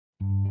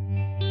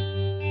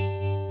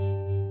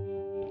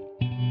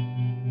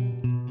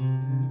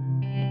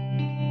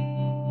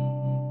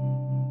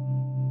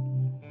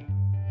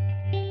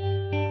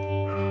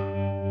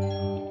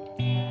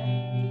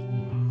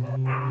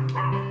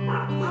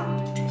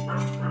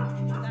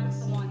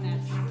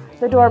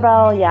The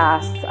doorbell,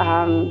 yes.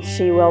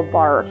 She will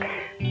bark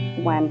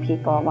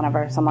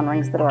whenever someone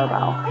rings the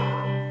doorbell.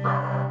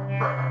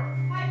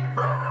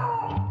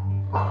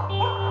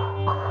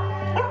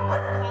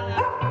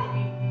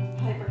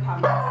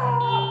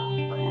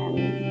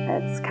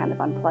 And it's kind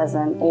of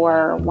unpleasant.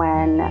 Or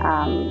when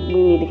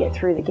we need to get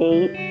through the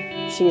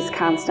gate, she's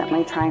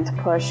constantly trying to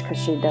push because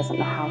she doesn't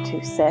know how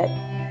to sit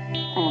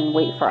and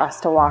wait for us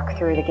to walk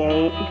through the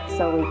gate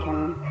so we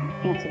can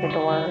answer the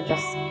door or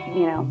just,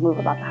 move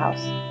about the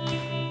house.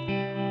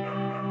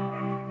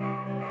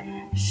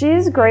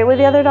 She's great with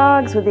the other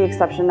dogs, with the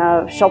exception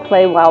of she'll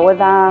play well with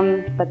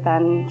them, but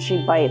then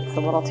she bites a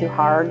little too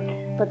hard.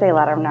 But they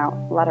let her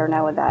know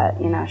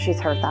that,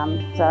 she's hurt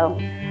them. So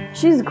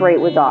she's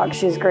great with dogs.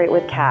 She's great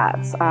with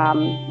cats.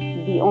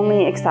 The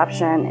only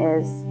exception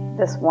is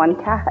this one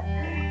cat.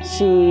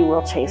 She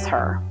will chase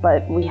her,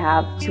 but we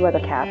have 2 other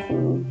cats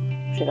and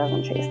she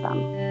doesn't chase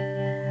them.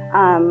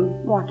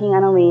 Walking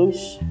on a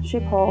leash, she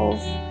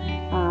pulls.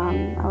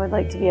 I would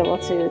like to be able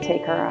to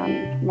take her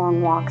on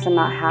long walks and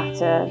not have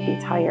to be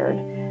tired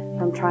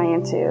from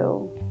trying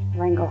to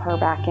wrangle her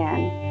back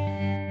in.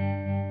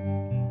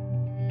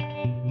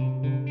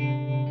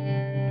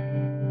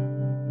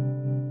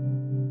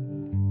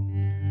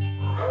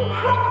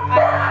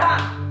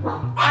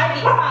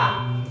 Ivy, come.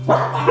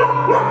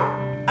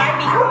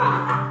 Ivy,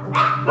 come.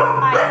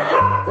 Ivy.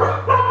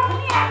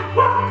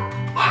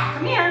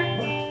 Come here.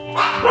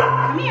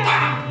 Come here.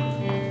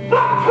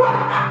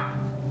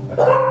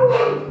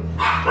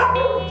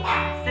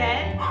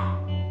 Sit.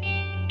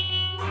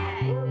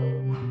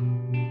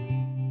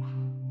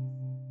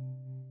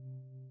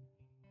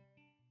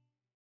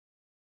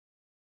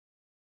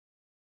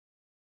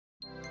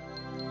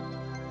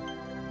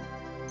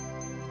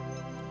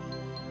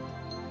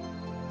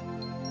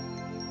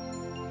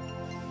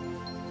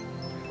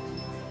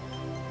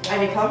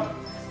 Ivy, come.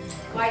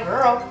 Good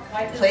girl.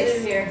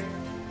 Place. Here.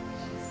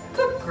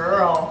 Good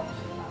girl.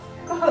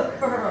 Good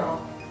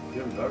girl.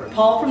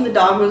 Paul from the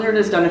Dog Wizard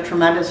has done a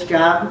tremendous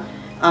job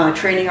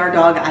training our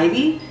dog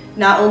Ivy.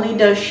 Not only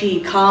does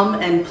she come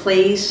and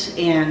place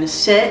and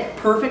sit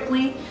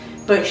perfectly,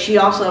 but she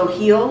also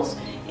heels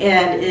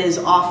and is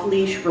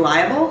off-leash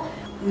reliable.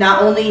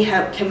 Not only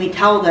can we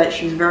tell that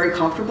she's very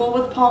comfortable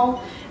with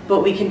Paul,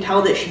 but we can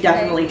tell that she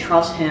definitely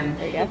trusts him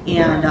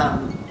and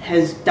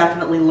has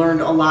definitely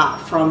learned a lot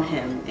from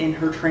him in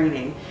her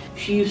training.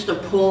 She used to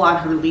pull on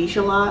her leash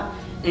a lot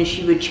and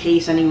she would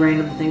chase any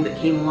random thing that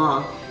came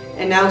along.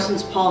 And now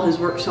since Paul has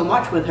worked so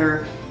much with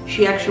her,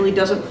 she actually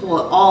doesn't pull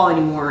at all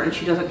anymore and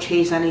she doesn't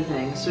chase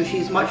anything. So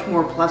she's much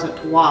more pleasant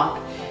to walk,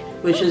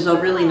 which is a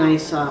really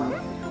nice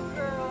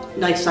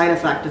nice side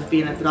effect of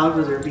being at the Dog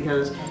Wizard,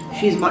 because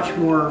she's much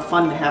more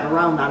fun to have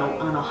around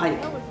on a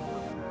hike.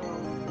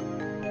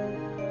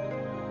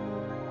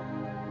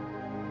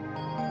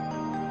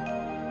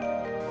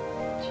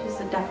 She's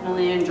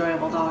definitely an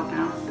enjoyable dog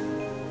now.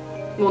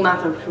 Well,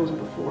 not that she wasn't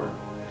before.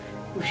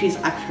 She's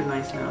extra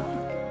nice now.